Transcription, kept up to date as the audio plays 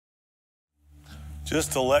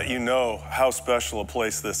Just to let you know how special a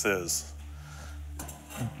place this is.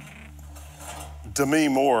 Demi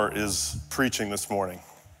Moore is preaching this morning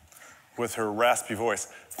with her raspy voice.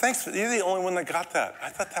 Thanks, you're the only one that got that. I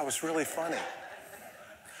thought that was really funny.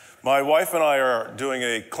 My wife and I are doing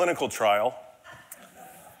a clinical trial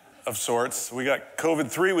of sorts. We got COVID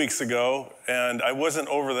 3 weeks ago, and I wasn't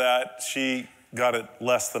over that. She got it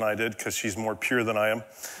less than I did because she's more pure than I am.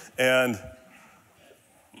 And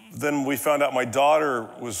then we found out my daughter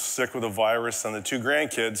was sick with a virus and the 2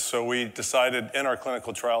 grandkids, so we decided in our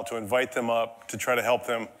clinical trial to invite them up to try to help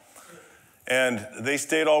them. And they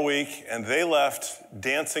stayed all week, and they left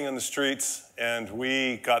dancing in the streets, and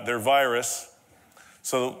we got their virus.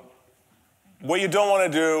 So what you don't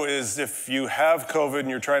want to do is, if you have COVID and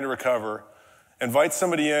you're trying to recover, invite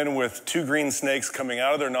somebody in with 2 green snakes coming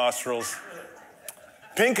out of their nostrils,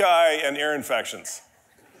 pink eye, and ear infections.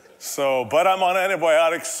 But I'm on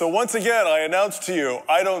antibiotics, so once again, I announce to you,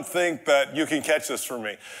 I don't think that you can catch this from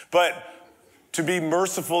me. But to be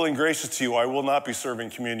merciful and gracious to you, I will not be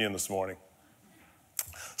serving communion this morning.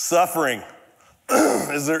 Suffering.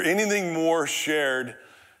 Is there anything more shared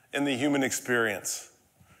in the human experience?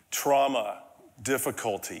 Trauma,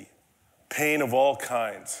 difficulty, pain of all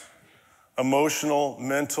kinds, emotional,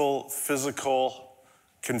 mental, physical,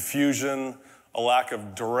 confusion, a lack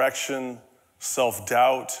of direction,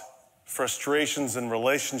 self-doubt, frustrations in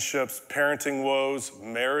relationships, parenting woes,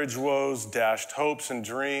 marriage woes, dashed hopes and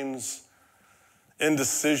dreams,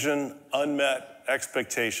 indecision, unmet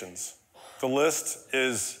expectations. The list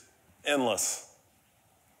is endless.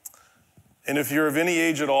 And if you're of any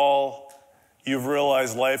age at all, you've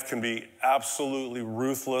realized life can be absolutely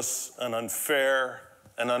ruthless and unfair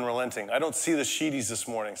and unrelenting. I don't see the Sheedies this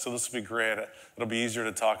morning, so this will be great. It'll be easier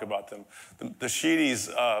to talk about them. The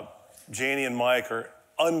Sheedies, Janie and Mike, are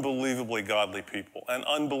unbelievably godly people and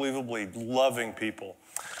unbelievably loving people.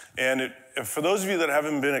 And for those of you that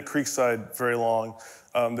haven't been at Creekside very long,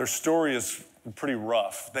 their story is pretty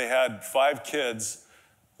rough. They had 5 kids,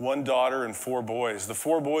 1 daughter and 4 boys. The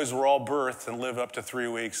 4 boys were all birthed and lived up to 3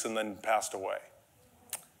 weeks and then passed away.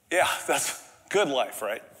 Yeah, that's good life,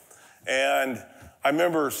 right? And I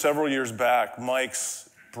remember several years back, Mike's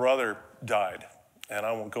brother died. And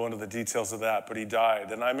I won't go into the details of that, but he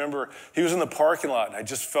died. And I remember he was in the parking lot, and I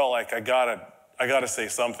just felt like I gotta say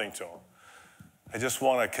something to him. I just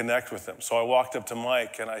want to connect with him. So I walked up to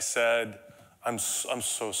Mike and I said, I'm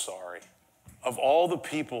so sorry. Of all the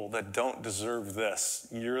people that don't deserve this,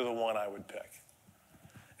 you're the one I would pick.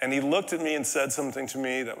 And he looked at me and said something to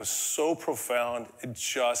me that was so profound, it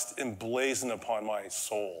just emblazoned upon my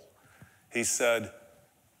soul. He said,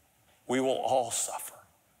 we will all suffer.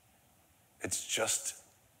 It's just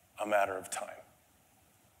a matter of time.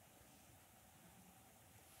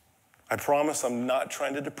 I promise I'm not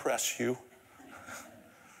trying to depress you,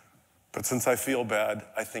 but since I feel bad,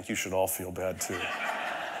 I think you should all feel bad too.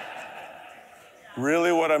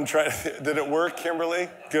 Really what I'm trying to, did it work, Kimberly?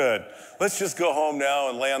 Good. Let's just go home now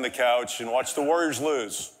and lay on the couch and watch the Warriors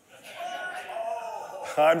lose.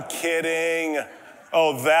 I'm kidding.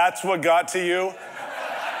 Oh, that's what got to you?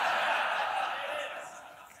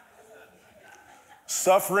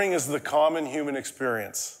 Suffering is the common human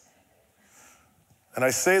experience. And I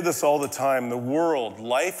say this all the time, the world,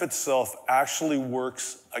 life itself actually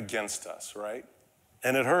works against us, right?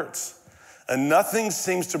 And it hurts. And nothing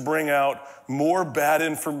seems to bring out more bad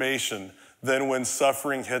information than when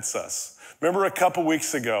suffering hits us. Remember a couple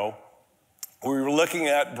weeks ago, we were looking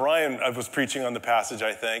at, Brian was preaching on the passage,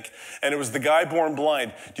 I think, and it was the guy born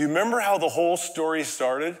blind. Do you remember how the whole story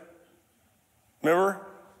started? Remember?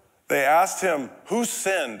 They asked him, who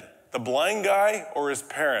sinned, the blind guy or his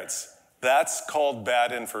parents? That's called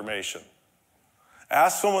bad information.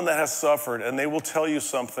 Ask someone that has suffered, and they will tell you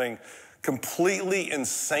something completely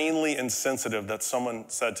insanely insensitive that someone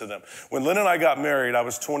said to them. When Lynn and I got married, I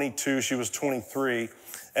was 22, she was 23,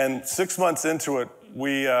 and 6 months into it,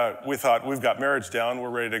 we thought, we've got marriage down, we're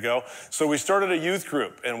ready to go. So we started a youth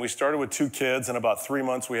group, and we started with 2 kids, and about 3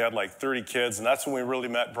 months we had like 30 kids, and that's when we really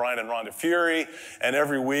met Brian and Rhonda Fury, and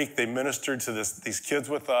every week they ministered to these kids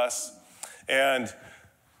with us. And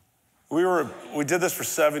we did this for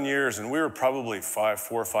 7 years, and we were probably 4,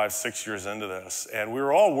 5, 6 years into this. And we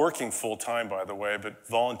were all working full time, by the way, but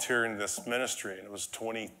volunteering this ministry, and it was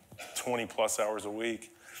 20 plus hours a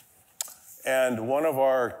week. And one of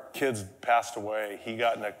our kids passed away. He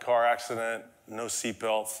got in a car accident, no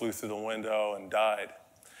seatbelt, flew through the window and died.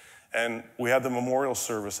 And we had the memorial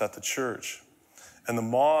service at the church. And the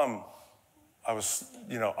mom, I was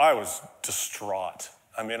distraught.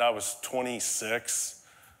 I mean, I was 26.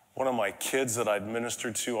 One of my kids that I'd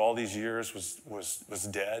ministered to all these years was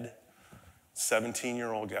dead.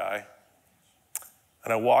 17-year-old guy.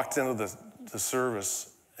 And I walked into the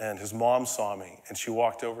service, and his mom saw me, and she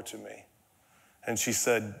walked over to me. And she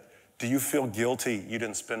said, "Do you feel guilty you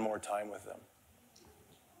didn't spend more time with them?"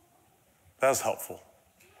 That was helpful.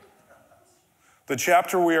 The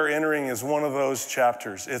chapter we are entering is one of those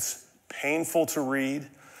chapters. It's painful to read.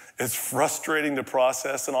 It's frustrating to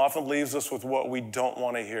process, and often leaves us with what we don't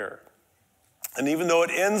want to hear. And even though it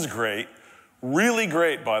ends great, really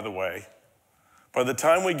great, by the way, by the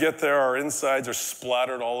time we get there, our insides are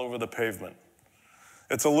splattered all over the pavement.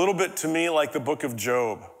 It's a little bit, to me, like the book of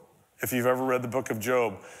Job, if you've ever read the book of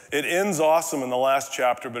Job. It ends awesome in the last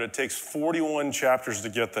chapter, but it takes 41 chapters to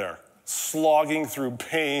get there, slogging through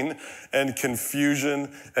pain and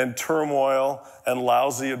confusion and turmoil and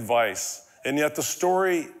lousy advice. And yet the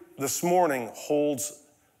story this morning holds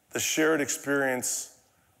the shared experience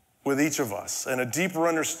with each of us and a deeper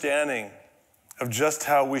understanding of just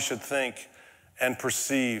how we should think and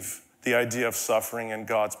perceive the idea of suffering and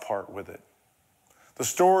God's part with it. The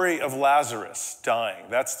story of Lazarus dying,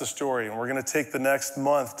 that's the story, and we're going to take the next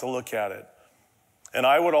month to look at it. And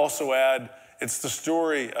I would also add, it's the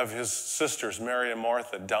story of his sisters, Mary and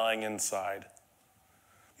Martha, dying inside.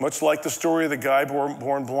 Much like the story of the guy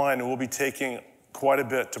born blind, and we'll be taking quite a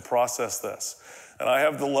bit to process this. And I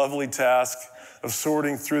have the lovely task of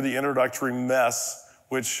sorting through the introductory mess,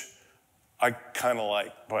 which I kind of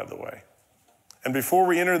like, by the way. And before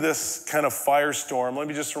we enter this kind of firestorm, let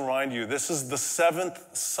me just remind you, this is the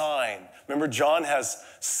 7th sign. Remember, John has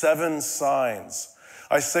 7 signs.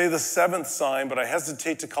 I say the 7th sign, but I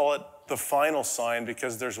hesitate to call it the final sign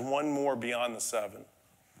because there's one more beyond the 7.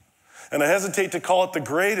 And I hesitate to call it the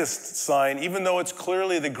greatest sign, even though it's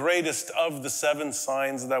clearly the greatest of the 7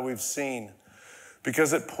 signs that we've seen,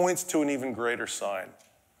 because it points to an even greater sign.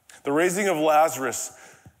 The raising of Lazarus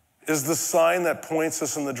is the sign that points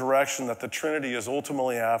us in the direction that the Trinity is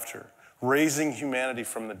ultimately after, raising humanity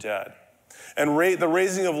from the dead. And the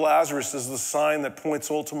raising of Lazarus is the sign that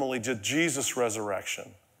points ultimately to Jesus'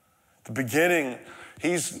 resurrection. The beginning,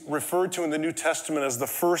 he's referred to in the New Testament as the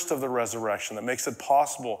first of the resurrection that makes it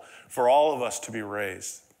possible for all of us to be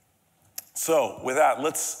raised. So with that,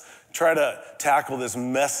 let's try to tackle this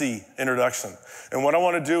messy introduction. And what I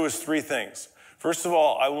want to do is 3 things. First of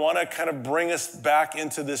all, I want to kind of bring us back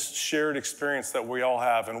into this shared experience that we all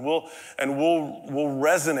have, and we'll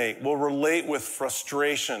resonate, we'll relate with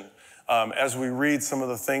frustration as we read some of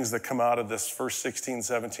the things that come out of this first 16,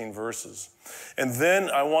 17 verses. And then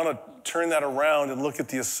I want to turn that around and look at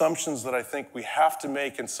the assumptions that I think we have to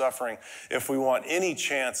make in suffering if we want any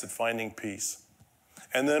chance at finding peace.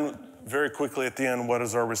 And then very quickly at the end, what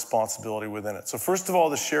is our responsibility within it? So first of all,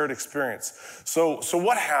 the shared experience. So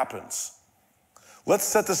what happens? Let's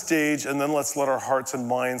set the stage, and then let's let our hearts and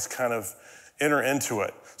minds kind of enter into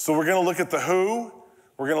it. So we're going to look at the who,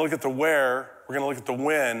 we're going to look at the where, we're going to look at the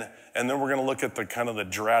when, and then we're going to look at the kind of the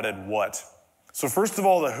dreaded what. So first of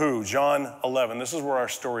all, the who, John 11. This is where our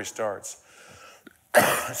story starts.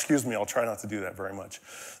 Excuse me, I'll try not to do that very much.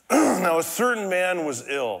 Now, a certain man was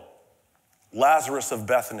ill, Lazarus of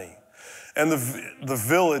Bethany, and the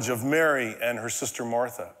village of Mary and her sister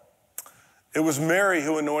Martha. It was Mary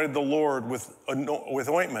who anointed the Lord with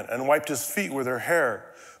ointment and wiped his feet with her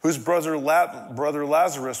hair, whose brother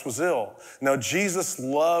Lazarus was ill. Now Jesus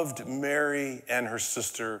loved Mary and her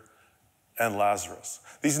sister and Lazarus.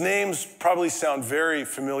 These names probably sound very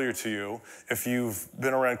familiar to you if you've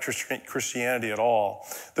been around Christianity at all.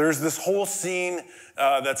 There's this whole scene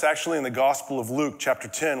that's actually in the Gospel of Luke, chapter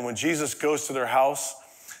 10, when Jesus goes to their house.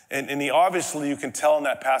 And he obviously, you can tell in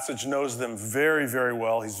that passage, knows them very, very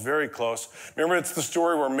well. He's very close. Remember, it's the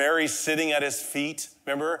story where Mary's sitting at his feet,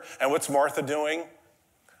 remember? And what's Martha doing?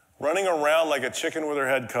 Running around like a chicken with her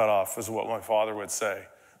head cut off is what my father would say,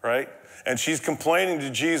 right? And she's complaining to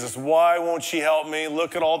Jesus, why won't she help me?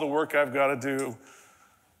 Look at all the work I've got to do.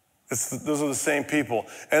 Those are the same people.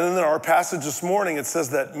 And then in our passage this morning, it says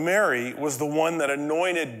that Mary was the one that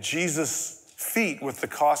anointed Jesus' feet with the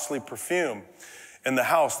costly perfume in the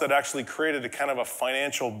house that actually created a kind of a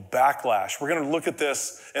financial backlash. We're going to look at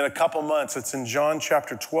this in a couple months. It's in John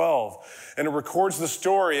chapter 12, and it records the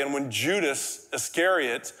story. And when Judas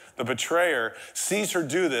Iscariot, the betrayer, sees her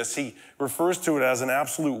do this, he refers to it as an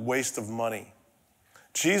absolute waste of money.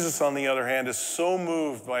 Jesus, on the other hand, is so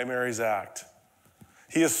moved by Mary's act,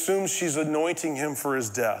 he assumes she's anointing him for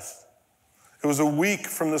his death. It was a week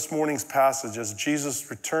from this morning's passage as Jesus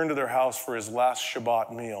returned to their house for his last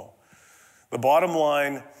Shabbat meal. The bottom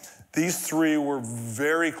line, these 3 were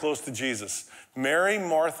very close to Jesus. Mary,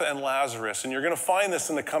 Martha, and Lazarus. And you're going to find this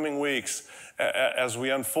in the coming weeks as we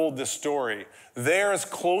unfold this story. They're as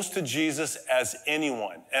close to Jesus as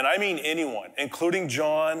anyone, and I mean anyone, including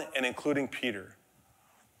John and including Peter.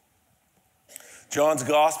 John's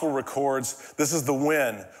gospel records, this is the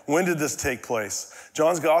when. When did this take place?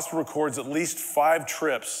 John's gospel records at least 5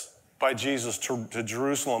 trips by Jesus to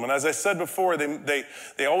Jerusalem. And as I said before, they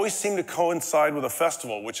always seem to coincide with a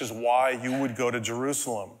festival, which is why you would go to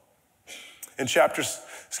Jerusalem. In chapter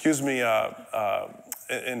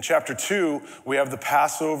 2, we have the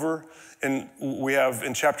Passover, and we have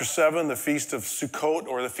in chapter 7 the Feast of Sukkot,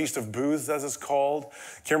 or the Feast of Booths, as it's called.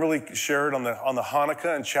 Kimberly shared on the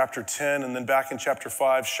Hanukkah in chapter 10, and then back in chapter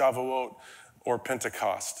 5, Shavuot, or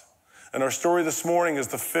Pentecost. And our story this morning is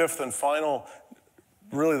the 5th and final,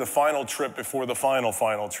 really the final trip before the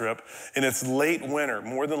final trip. And it's late winter,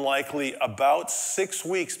 more than likely about 6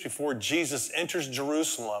 weeks before Jesus enters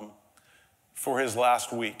Jerusalem for his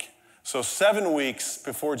last week. So 7 weeks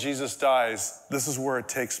before Jesus dies, this is where it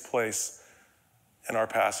takes place in our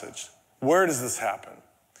passage. Where does this happen?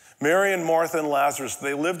 Mary and Martha and Lazarus,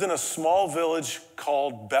 they lived in a small village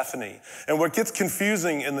called Bethany. And what gets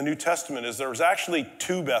confusing in the New Testament is there's actually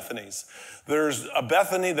 2 Bethanys. There's a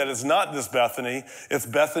Bethany that is not this Bethany. It's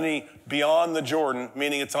Bethany beyond the Jordan,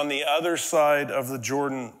 meaning it's on the other side of the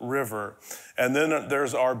Jordan River. And then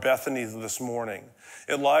there's our Bethany this morning.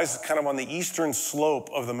 It lies kind of on the eastern slope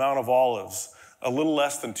of the Mount of Olives, a little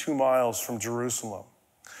less than 2 miles from Jerusalem.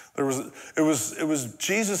 It was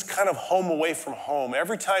Jesus kind of home away from home.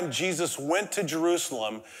 Every time Jesus went to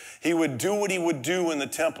Jerusalem, he would do what he would do in the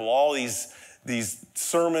temple, all these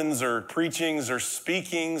sermons or preachings or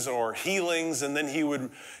speakings or healings, and then he would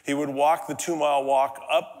walk the 2-mile walk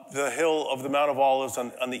up the hill of the Mount of Olives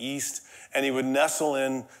on the east, and he would nestle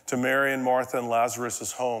in to Mary and Martha and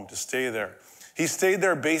Lazarus' home to stay there. He stayed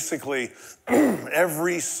there basically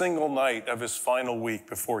every single night of his final week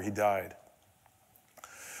before he died.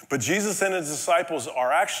 But Jesus and his disciples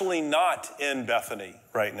are actually not in Bethany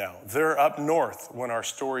right now. They're up north when our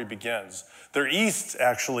story begins. They're east,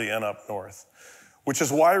 actually, and up north, which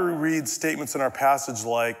is why we read statements in our passage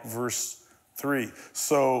like verse 3.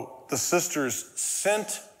 So the sisters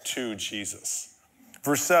sent to Jesus.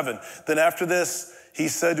 Verse 7, then after this, he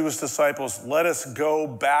said to his disciples, let us go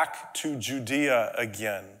back to Judea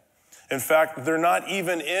again. In fact, they're not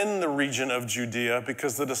even in the region of Judea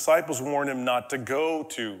because the disciples warned him not to go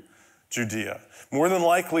to Judea. More than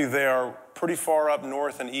likely, they are pretty far up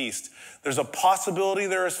north and east. There's a possibility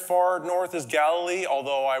they're as far north as Galilee,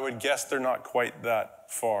 although I would guess they're not quite that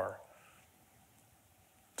far.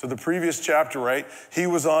 To the previous chapter, right? He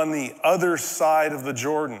was on the other side of the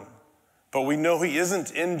Jordan. But we know he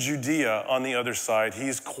isn't in Judea on the other side.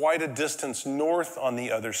 He's quite a distance north on the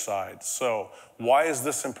other side. So why is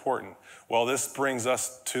this important? Well, this brings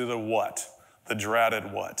us to the what, the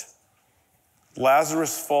dreaded what.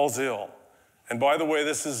 Lazarus falls ill. And by the way,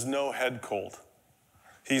 this is no head cold.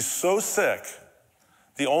 He's so sick,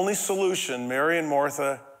 the only solution Mary and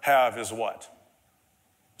Martha have is what?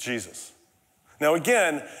 Jesus. Now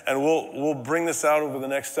again, and we'll bring this out over the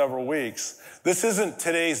next several weeks, this isn't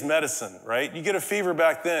today's medicine, right? You get a fever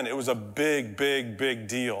back then, it was a big, big, big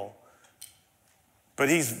deal. But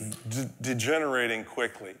he's degenerating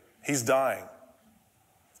quickly. He's dying.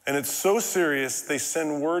 And it's so serious, they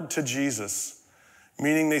send word to Jesus,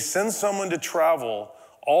 meaning they send someone to travel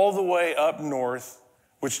all the way up north,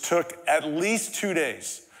 which took at least 2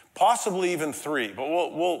 days, possibly even 3, but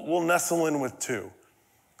we'll nestle in with 2.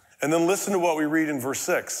 And then listen to what we read in verse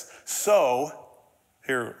 6. So,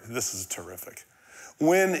 here, this is terrific.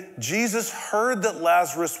 When Jesus heard that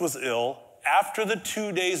Lazarus was ill, after the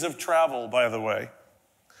 2 days of travel, by the way,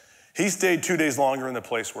 he stayed 2 days longer in the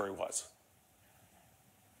place where he was.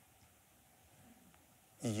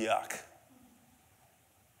 Yuck.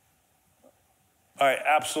 I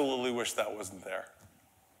absolutely wish that wasn't there.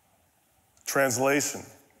 Translation.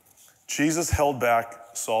 Jesus held back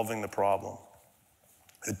solving the problem.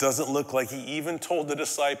 It doesn't look like he even told the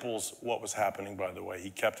disciples what was happening, by the way.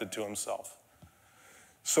 He kept it to himself.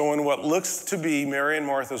 So in what looks to be Mary and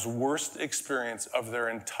Martha's worst experience of their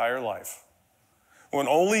entire life, when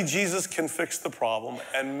only Jesus can fix the problem,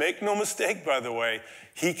 and make no mistake, by the way,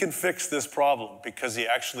 he can fix this problem because he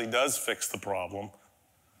actually does fix the problem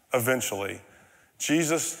eventually.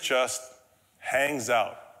 Jesus just hangs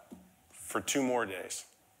out for 2 more days.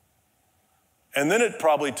 And then it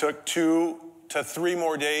probably took 2 to 3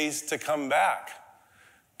 more days to come back.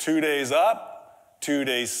 2 days up, 2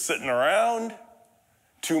 days sitting around,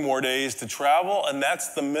 2 more days to travel, and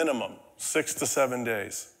that's the minimum, 6 to 7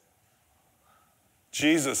 days.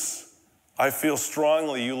 Jesus, I feel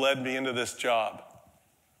strongly you led me into this job.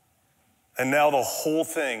 And now the whole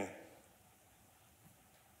thing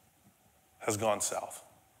has gone south.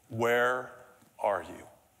 Where are you?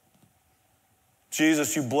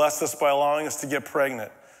 Jesus, you blessed us by allowing us to get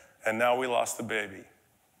pregnant, and now we lost the baby.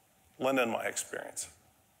 Linda and my experience.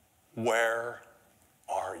 Where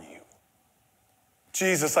are you?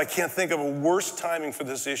 Jesus, I can't think of a worse timing for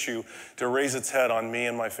this issue to raise its head on me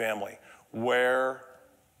and my family. Where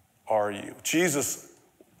are you? Jesus,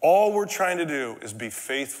 all we're trying to do is be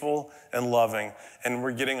faithful and loving, and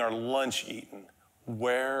we're getting our lunch eaten.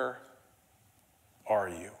 Where are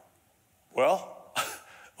you? Well,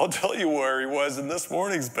 I'll tell you where he was in this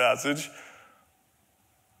morning's passage.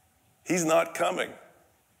 He's not coming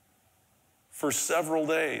for several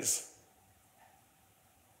days.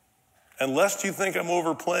 And lest you think I'm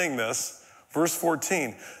overplaying this, verse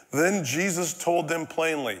 14, then Jesus told them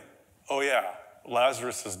plainly, oh yeah,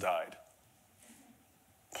 Lazarus has died.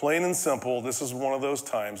 Plain and simple, this is one of those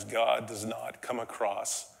times God does not come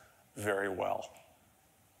across very well.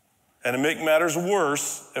 And to make matters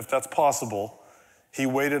worse, if that's possible, he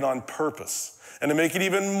waited on purpose. And to make it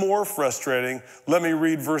even more frustrating, let me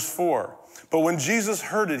read verse 4. But when Jesus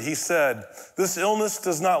heard it, he said, this illness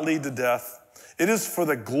does not lead to death. It is for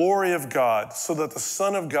the glory of God, so that the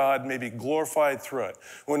Son of God may be glorified through it.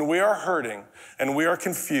 When we are hurting and we are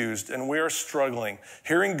confused and we are struggling,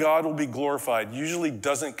 hearing God will be glorified usually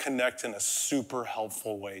doesn't connect in a super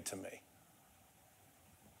helpful way to me.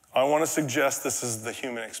 I want to suggest this is the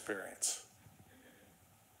human experience.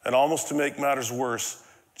 And almost to make matters worse,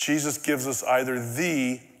 Jesus gives us either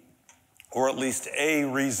the, or at least a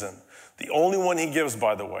reason. The only one he gives,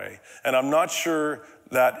 by the way, and I'm not sure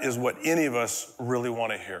that is what any of us really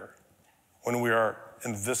want to hear when we are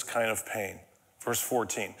in this kind of pain. Verse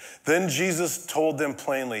 14, then Jesus told them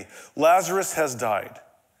plainly, Lazarus has died,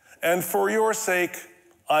 and for your sake,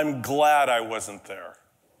 I'm glad I wasn't there,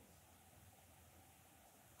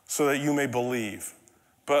 so that you may believe,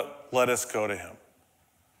 but let us go to him.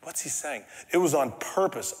 What's he saying? It was on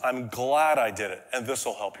purpose. I'm glad I did it, and this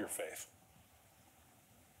will help your faith.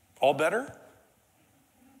 All better?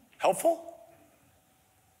 Helpful?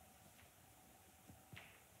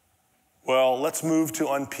 Well, let's move to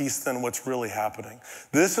unpiece then what's really happening.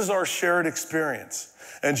 This is our shared experience,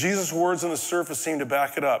 and Jesus' words on the surface seem to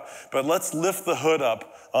back it up. But let's lift the hood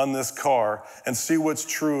up on this car and see what's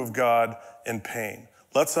true of God in pain.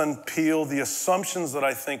 Let's unpeel the assumptions that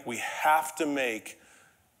I think we have to make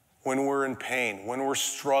when we're in pain, when we're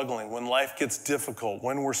struggling, when life gets difficult,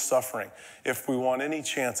 when we're suffering, if we want any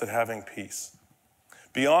chance at having peace.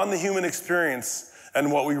 Beyond the human experience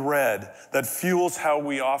and what we read that fuels how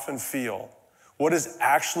we often feel, what is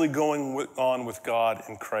actually going on with God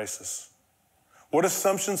in crisis? What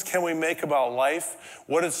assumptions can we make about life?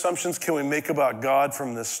 What assumptions can we make about God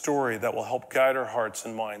from this story that will help guide our hearts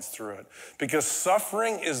and minds through it? Because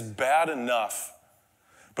suffering is bad enough,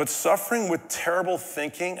 but suffering with terrible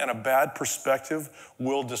thinking and a bad perspective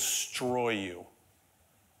will destroy you.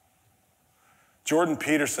 Jordan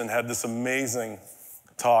Peterson had this amazing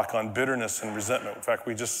talk on bitterness and resentment. In fact,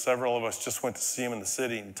 several of us just went to see him in the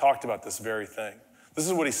city and talked about this very thing. This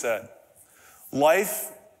is what he said.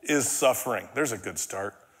 Life is suffering. There's a good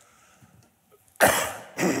start.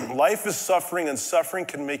 Life is suffering, and suffering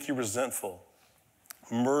can make you resentful,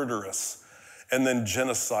 murderous, and then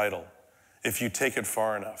genocidal if you take it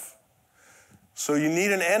far enough. So you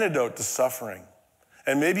need an antidote to suffering.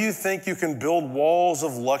 And maybe you think you can build walls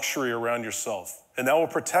of luxury around yourself, and that will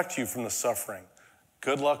protect you from the suffering.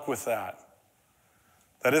 Good luck with that.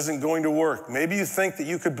 That isn't going to work. Maybe you think that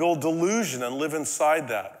you could build delusion and live inside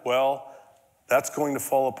that. Well, that's going to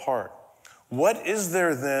fall apart. What is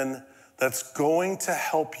there then that's going to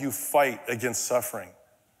help you fight against suffering?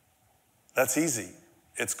 That's easy.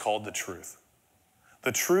 It's called the truth.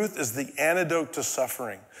 The truth is the antidote to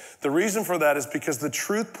suffering. The reason for that is because the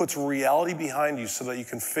truth puts reality behind you so that you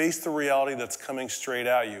can face the reality that's coming straight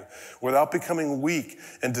at you without becoming weak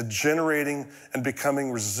and degenerating and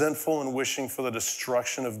becoming resentful and wishing for the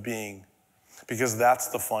destruction of being, because that's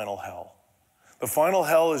the final hell. The final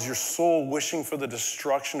hell is your soul wishing for the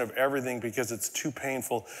destruction of everything because it's too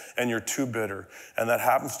painful and you're too bitter. And that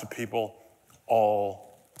happens to people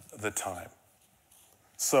all the time.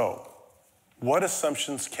 So, what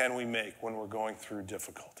assumptions can we make when we're going through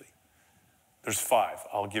difficulty? There's 5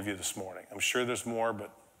 I'll give you this morning. I'm sure there's more,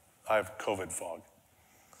 but I have COVID fog.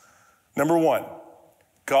 Number 1,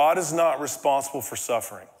 God is not responsible for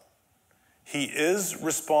suffering. He is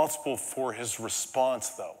responsible for his response,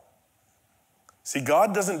 though. See,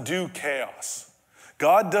 God doesn't do chaos.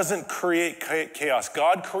 God doesn't create chaos.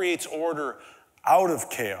 God creates order out of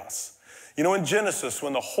chaos. You know, in Genesis,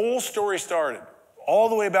 when the whole story started, all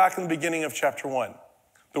the way back in the beginning of chapter 1,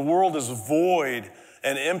 the world is void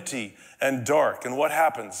and empty and dark. And what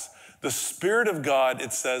happens? The Spirit of God,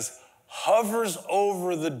 it says, hovers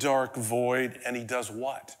over the dark void, and he does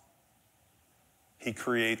what? He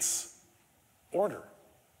creates order.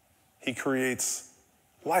 He creates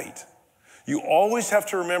light. You always have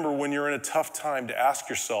to remember when you're in a tough time to ask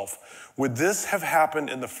yourself, would this have happened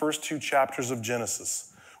in the first 2 chapters of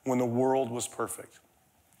Genesis when the world was perfect?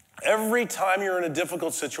 Every time you're in a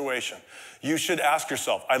difficult situation, you should ask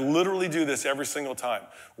yourself, I literally do this every single time,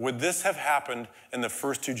 would this have happened in the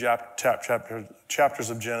first 2 chapters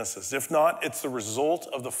of Genesis? If not, it's the result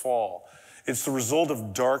of the fall. It's the result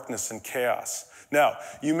of darkness and chaos. Now,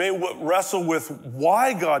 you may wrestle with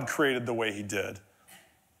why God created the way he did,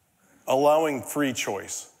 allowing free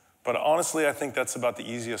choice. But honestly, I think that's about the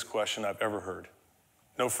easiest question I've ever heard.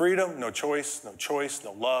 No freedom, no choice,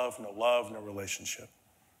 no love, no relationship.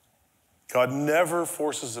 God never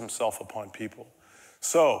forces himself upon people.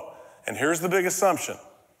 So, and here's the big assumption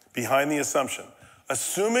behind the assumption.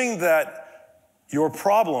 Assuming that your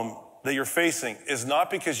problem that you're facing is not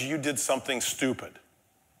because you did something stupid.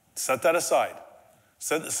 Set that aside.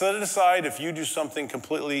 Set it aside if you do something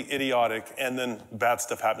completely idiotic and then bad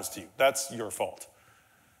stuff happens to you. That's your fault.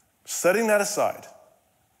 Setting that aside,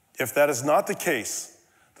 if that is not the case,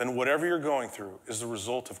 then whatever you're going through is the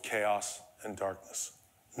result of chaos and darkness,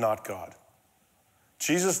 not God.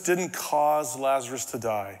 Jesus didn't cause Lazarus to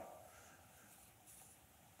die.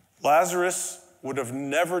 Lazarus would have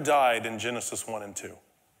never died in Genesis 1 and 2.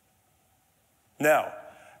 Now,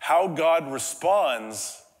 how God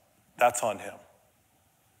responds, that's on him.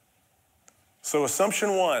 So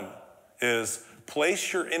assumption 1 is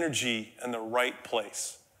place your energy in the right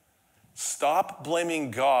place. Stop blaming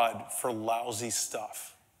God for lousy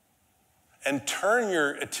stuff and turn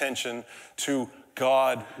your attention to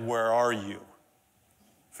God, where are you?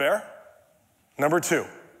 Fair? Number 2,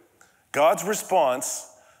 God's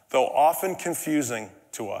response, though often confusing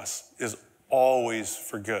to us, is always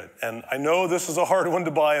for good. And I know this is a hard one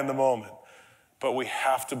to buy in the moment, but we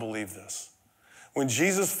have to believe this. When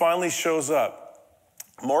Jesus finally shows up,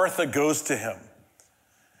 Martha goes to him,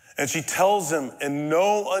 and she tells him in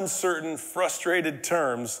no uncertain, frustrated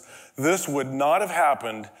terms, this would not have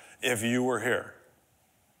happened if you were here.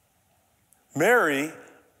 Mary,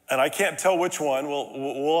 and I can't tell which one,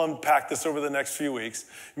 we'll unpack this over the next few weeks.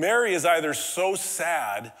 Mary is either so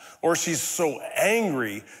sad or she's so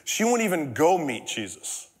angry, she won't even go meet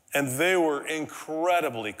Jesus. And they were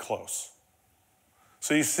incredibly close.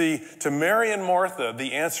 So you see, to Mary and Martha,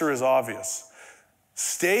 the answer is obvious.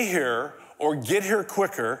 Stay here or get here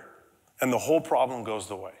quicker, and the whole problem goes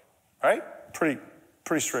away, right? Pretty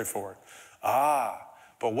straightforward.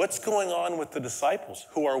 But what's going on with the disciples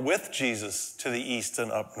who are with Jesus to the east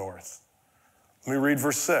and up north? Let me read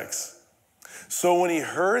verse 6. So when he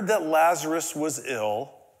heard that Lazarus was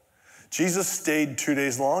ill, Jesus stayed 2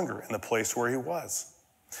 days longer in the place where he was.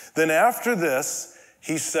 Then after this,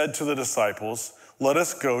 he said to the disciples, let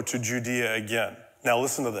us go to Judea again. Now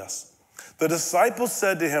listen to this. The disciples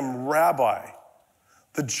said to him, Rabbi,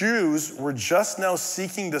 the Jews were just now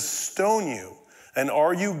seeking to stone you, and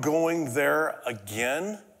are you going there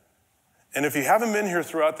again? And if you haven't been here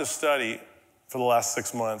throughout this study for the last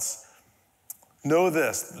 6 months, know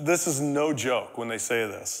this. This is no joke when they say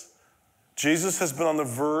this. Jesus has been on the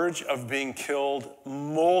verge of being killed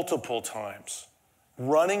multiple times,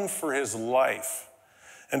 running for his life.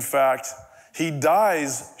 In fact, he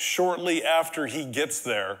dies shortly after he gets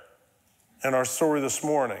there in our story this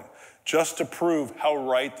morning, just to prove how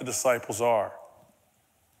right the disciples are.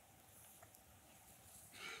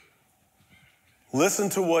 Listen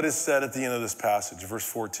to what is said at the end of this passage, verse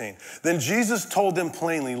 14. Then Jesus told them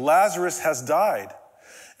plainly, Lazarus has died,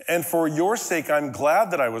 and for your sake I'm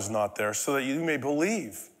glad that I was not there, so that you may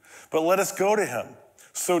believe. But let us go to him.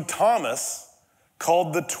 So Thomas,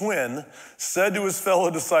 called the twin, said to his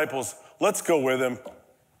fellow disciples, let's go with him,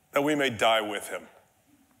 that we may die with him.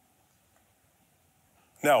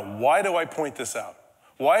 Now, why do I point this out?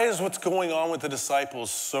 Why is what's going on with the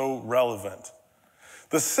disciples so relevant?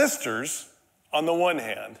 The sisters, on the one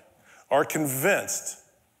hand, are convinced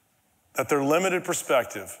that their limited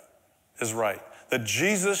perspective is right, that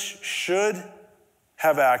Jesus should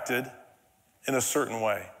have acted in a certain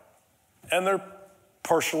way. And they're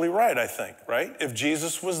partially right, I think, right? If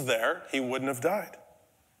Jesus was there, he wouldn't have died.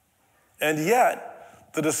 And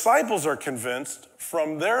yet, the disciples are convinced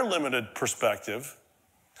from their limited perspective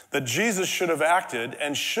that Jesus should have acted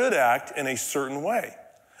and should act in a certain way.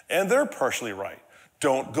 And they're partially right.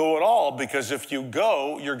 Don't go at all, because if you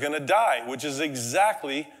go, you're going to die, which is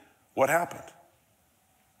exactly what happened.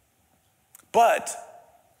 But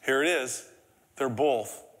here it is. They're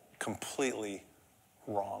both completely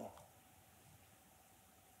wrong.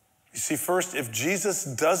 You see, first, if Jesus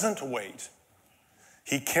doesn't wait,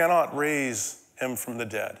 he cannot raise him from the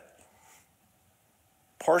dead.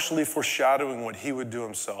 Partially foreshadowing what he would do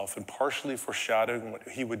himself and partially foreshadowing what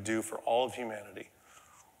he would do for all of humanity.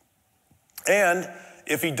 And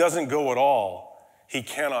if he doesn't go at all, he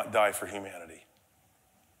cannot die for humanity.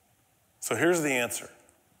 So here's the answer.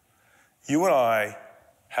 You and I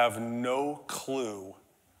have no clue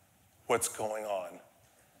what's going on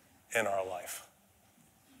in our life.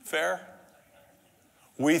 Fair?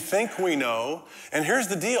 We think we know, and here's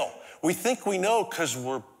the deal. We think we know because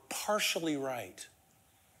we're partially right.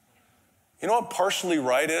 You know what partially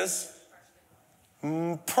right is?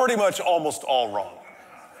 Pretty much almost all wrong.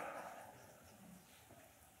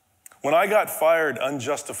 When I got fired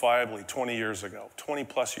unjustifiably 20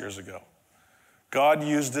 plus years ago, God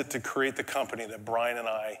used it to create the company that Brian and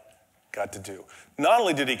I got to do. Not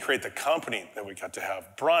only did he create the company that we got to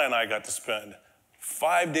have, Brian and I got to spend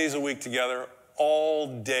 5 days a week together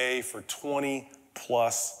all day for 20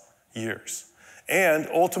 plus years. And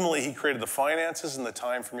ultimately, he created the finances and the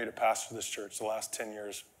time for me to pastor this church the last 10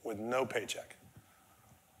 years with no paycheck.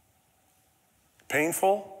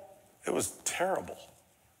 Painful? It was terrible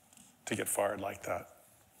to get fired like that.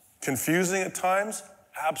 Confusing at times?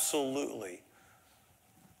 Absolutely.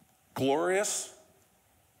 Glorious?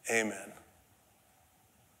 Amen.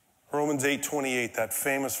 Romans 8:28, that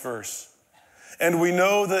famous verse. And we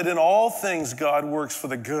know that in all things God works for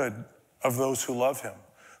the good of those who love him,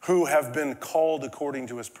 who have been called according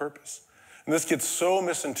to his purpose. And this gets so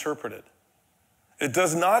misinterpreted. It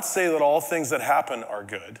does not say that all things that happen are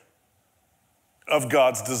good, of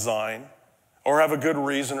God's design, or have a good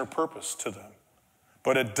reason or purpose to them.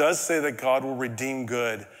 But it does say that God will redeem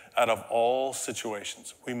good out of all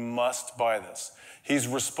situations. We must buy this. He's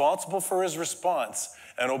responsible for his response.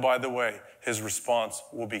 And oh, by the way, his response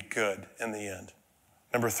will be good in the end.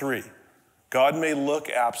 Number 3, God may look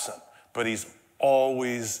absent, but he's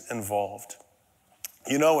always involved.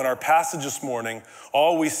 You know, in our passage this morning,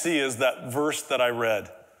 all we see is that verse that I read.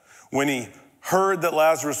 When he heard that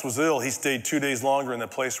Lazarus was ill, he stayed 2 days longer in the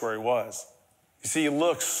place where he was. You see, he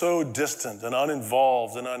looks so distant and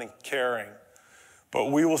uninvolved and uncaring. But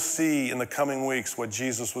we will see in the coming weeks what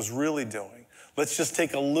Jesus was really doing. Let's just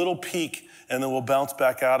take a little peek and then we'll bounce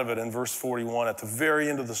back out of it in verse 41 at the very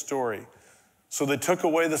end of the story. So they took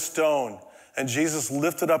away the stone, and Jesus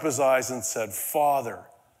lifted up his eyes and said, Father,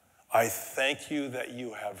 I thank you that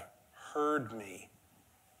you have heard me.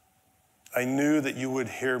 I knew that you would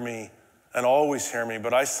hear me and always hear me,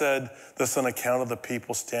 but I said this on account of the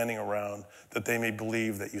people standing around, that they may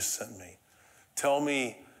believe that you sent me. Tell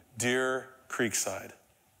me, dear Creekside,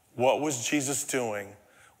 what was Jesus doing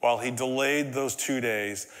while he delayed those 2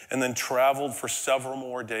 days and then traveled for several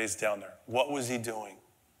more days down there? What was he doing?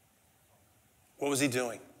 What was he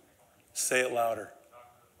doing? Say it louder.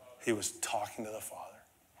 He was talking to the Father.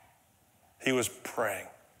 He was praying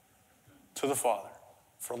to the Father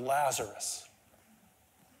for Lazarus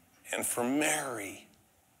and for Mary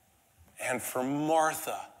and for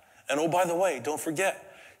Martha. And oh, by the way, don't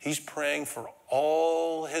forget, he's praying for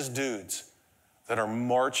all his dudes that are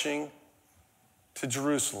marching to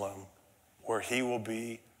Jerusalem where he will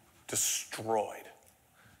be destroyed,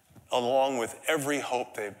 along with every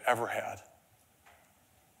hope they've ever had.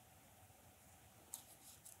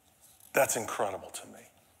 That's incredible to me.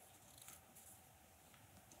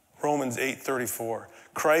 Romans 8:34,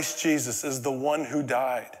 Christ Jesus is the one who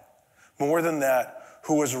died. More than that,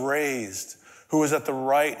 who was raised, who is at the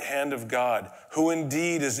right hand of God, who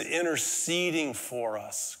indeed is interceding for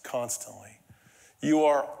us constantly. You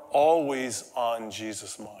are always on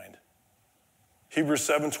Jesus' mind. Hebrews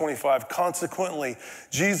 7:25, consequently,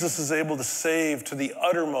 Jesus is able to save to the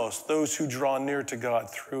uttermost those who draw near to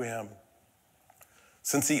God through him.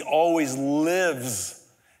 Since he always lives,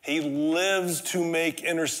 he lives to make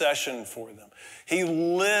intercession for them. He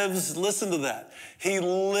lives, listen to that. He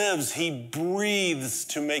lives, he breathes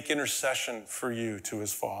to make intercession for you to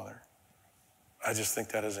his Father. I just think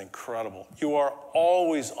that is incredible. You are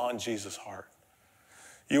always on Jesus' heart.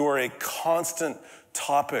 You are a constant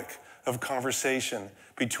topic of conversation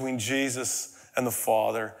between Jesus and the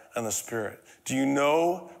Father and the Spirit. Do you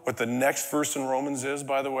know what the next verse in Romans is,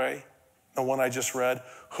 by the way? The one I just read.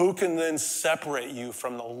 Who can then separate you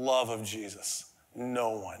from the love of Jesus?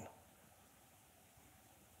 No one.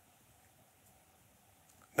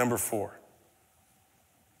 Number 4.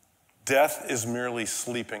 Death is merely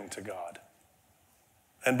sleeping to God.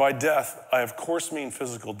 And by death, I of course mean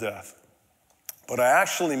physical death. But I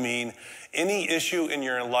actually mean any issue in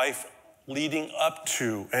your life leading up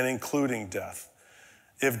to and including death.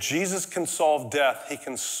 If Jesus can solve death, he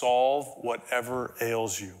can solve whatever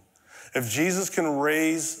ails you. If Jesus can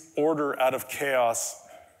raise order out of chaos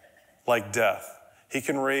like death, he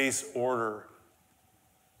can raise order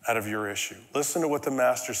out of your issue. Listen to what the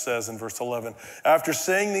master says in verse 11. After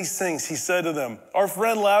saying these things, he said to them, our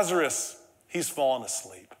friend Lazarus, he's fallen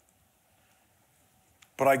asleep,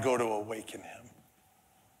 but I go to awaken him.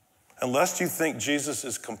 Unless you think Jesus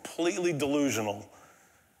is completely delusional,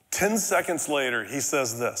 10 seconds later, he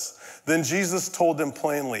says this. Then Jesus told them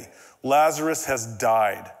plainly, Lazarus has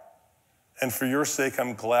died. And for your sake,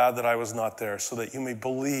 I'm glad that I was not there so that you may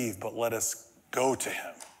believe, but let us go to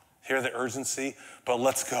him. Hear the urgency, but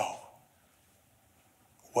let's go.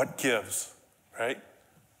 What gives, right?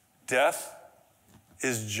 Death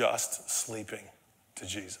is just sleeping to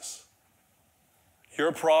Jesus.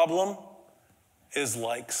 Your problem is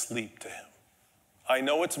like sleep to him. I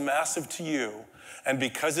know it's massive to you, and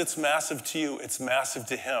because it's massive to you, it's massive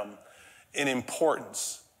to him in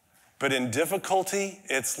importance. But in difficulty,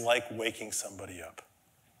 it's like waking somebody up.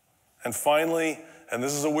 And finally, and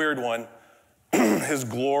this is a weird one, his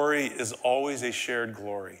glory is always a shared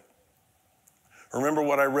glory. Remember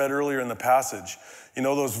what I read earlier in the passage. You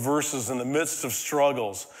know those verses in the midst of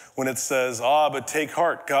struggles when it says, but take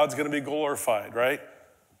heart, God's going to be glorified, right?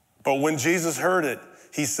 But when Jesus heard it,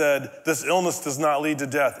 he said, this illness does not lead to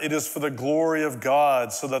death. It is for the glory of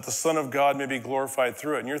God, so that the Son of God may be glorified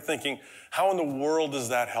through it. And you're thinking, how in the world does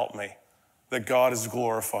that help me, that God is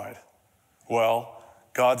glorified? Well,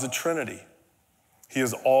 God's a Trinity. He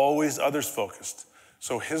is always others focused.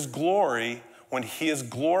 So his glory, when he is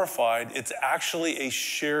glorified, it's actually a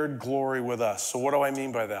shared glory with us. So what do I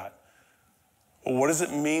mean by that? Well, what does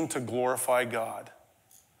it mean to glorify God?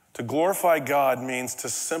 To glorify God means to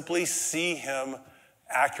simply see him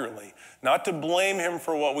accurately, not to blame him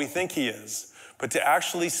for what we think he is, but to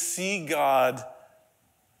actually see God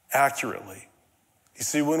accurately. You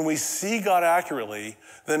see, when we see God accurately,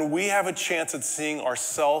 then we have a chance at seeing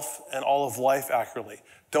ourselves and all of life accurately.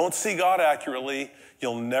 Don't see God accurately,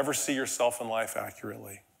 you'll never see yourself and life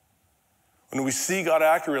accurately. When we see God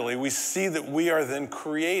accurately, we see that we are then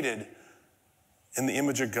created in the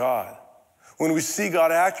image of God. When we see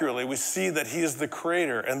God accurately, we see that he is the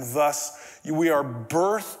creator, and thus we are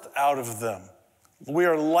birthed out of them. We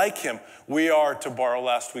are like him. We are, to borrow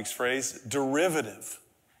last week's phrase, derivative.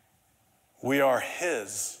 We are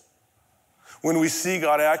his. When we see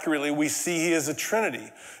God accurately, we see he is a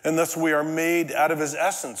Trinity, and thus we are made out of his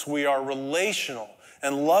essence. We are relational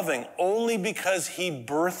and loving only because he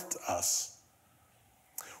birthed us.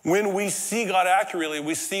 When we see God accurately,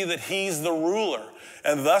 we see that he's the ruler,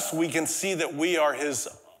 and thus we can see that we are his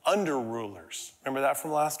under-rulers. Remember that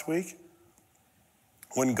from last week?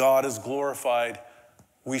 When God is glorified,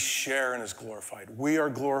 we share in his glorified. We are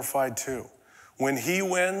glorified too. When he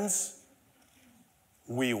wins,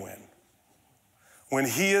 we win. When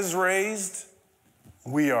he is raised,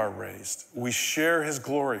 we are raised. We share his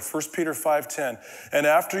glory. 1 Peter 5:10, and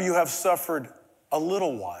after you have suffered a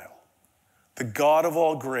little while, the God of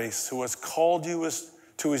all grace, who has called you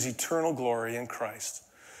to his eternal glory in Christ,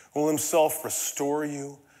 will himself restore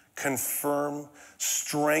you, confirm,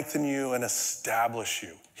 strengthen you, and establish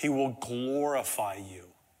you. He will glorify you.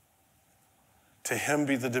 To him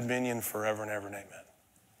be the dominion forever and ever, and amen.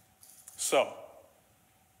 So,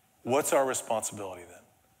 what's our responsibility then?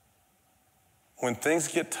 When things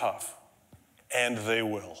get tough, and they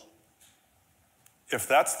will. If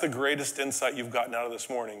that's the greatest insight you've gotten out of this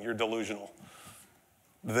morning, you're delusional.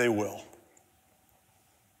 They will.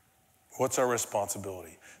 What's our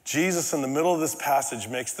responsibility? Jesus, in the middle of this passage,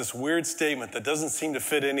 makes this weird statement that doesn't seem to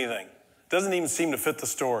fit anything. Doesn't even seem to fit the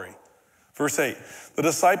story. Verse 8, the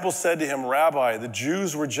disciples said to him, Rabbi, the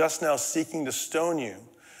Jews were just now seeking to stone you,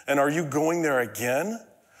 and are you going there again?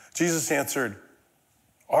 Jesus answered,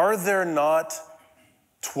 are there not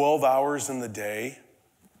 12 hours in the day?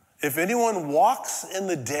 If anyone walks in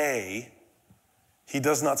the day, he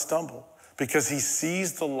does not stumble, because he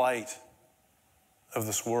sees the light of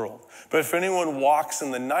this world. But if anyone walks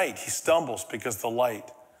in the night, he stumbles because the light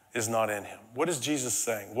is not in him. What is Jesus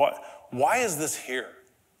saying? Why is this here?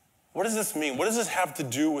 What does this mean? What does this have to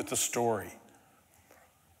do with the story?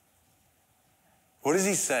 What is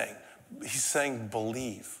he saying? He's saying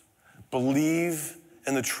believe. Believe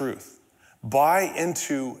in the truth. Buy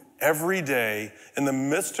into every day, in the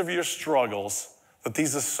midst of your struggles, that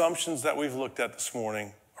these assumptions that we've looked at this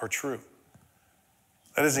morning are true.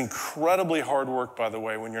 That is incredibly hard work, by the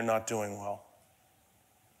way, when you're not doing well.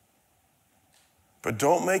 But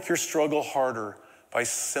don't make your struggle harder by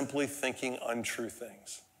simply thinking untrue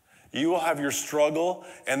things. You will have your struggle,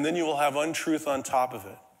 and then you will have untruth on top of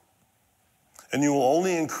it. And you will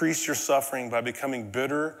only increase your suffering by becoming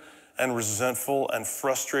bitter and resentful and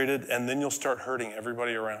frustrated, and then you'll start hurting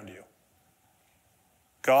everybody around you.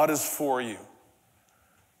 God is for you.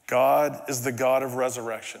 God is the God of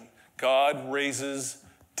resurrection. God raises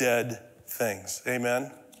dead things.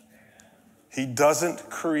 Amen? He doesn't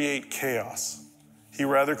create chaos. He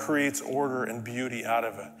rather creates order and beauty out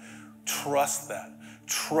of it. Trust that.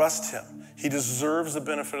 Trust him. He deserves the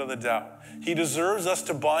benefit of the doubt. He deserves us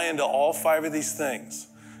to buy into all 5 of these things.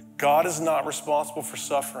 God is not responsible for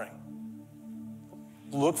suffering.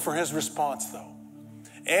 Look for his response, though.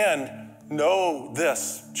 And know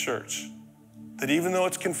this, church, that even though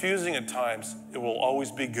it's confusing at times, it will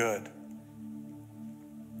always be good.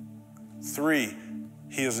 3,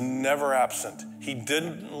 he is never absent. He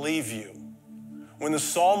didn't leave you. When the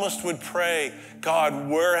psalmist would pray, God,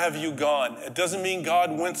 where have you gone? It doesn't mean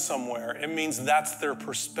God went somewhere. It means that's their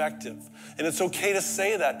perspective. And it's okay to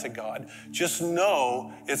say that to God. Just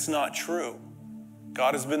know it's not true.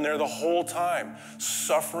 God has been there the whole time,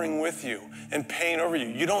 suffering with you and pain over you.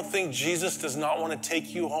 You don't think Jesus does not want to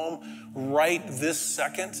take you home right this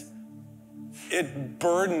second? It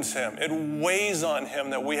burdens him. It weighs on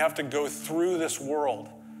him that we have to go through this world.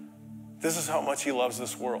 This is how much he loves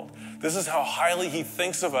this world. This is how highly he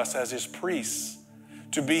thinks of us as his priests,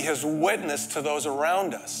 to be his witness to those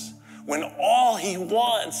around us, when all he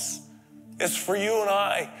wants is for you and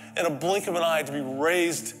I, in a blink of an eye, to be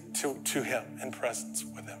raised to him in presence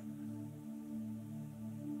with him.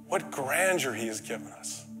 What grandeur he has given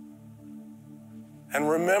us. And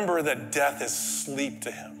remember that death is sleep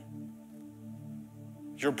to him.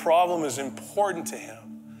 Your problem is important to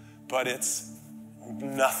him, but it's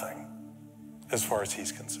nothing as far as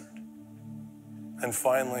he's concerned. And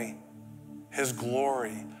finally, his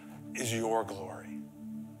glory is your glory.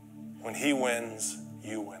 When he wins,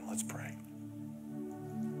 you win. Let's pray.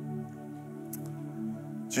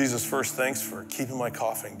 Jesus, first, thanks for keeping my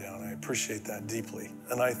coughing down. I appreciate that deeply,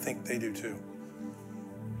 and I think they do too.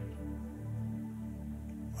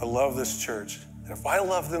 I love this church. And if I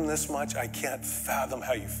love them this much, I can't fathom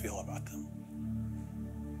how you feel about them.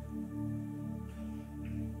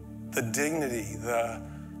 The dignity, the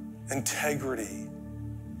integrity,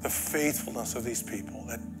 the faithfulness of these people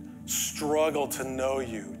that struggle to know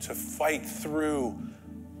you, to fight through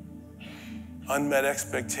unmet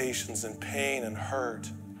expectations and pain and hurt,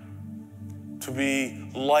 to be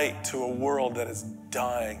light to a world that is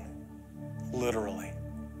dying, literally.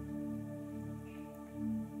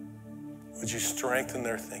 Would you strengthen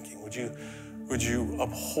their thinking? Would you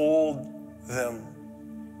uphold them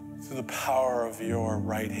through the power of your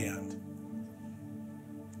right hand?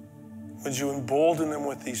 Would you embolden them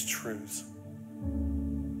with these truths?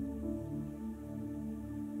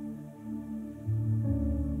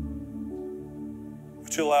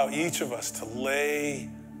 Would you allow each of us to lay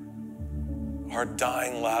our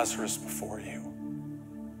dying Lazarus before you,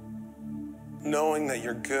 knowing that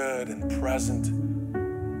you're good and present,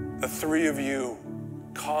 the 3 of you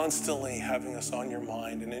constantly having us on your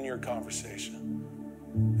mind and in your conversation,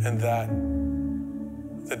 and that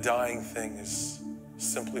the dying thing is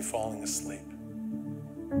simply falling asleep.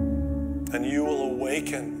 And you will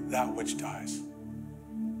awaken that which dies.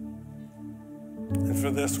 And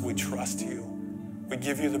for this, we trust you. We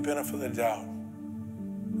give you the benefit of the doubt.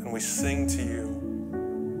 And we sing to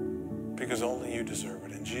you because only you deserve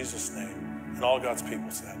it. In Jesus' name. And all God's people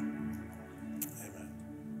said.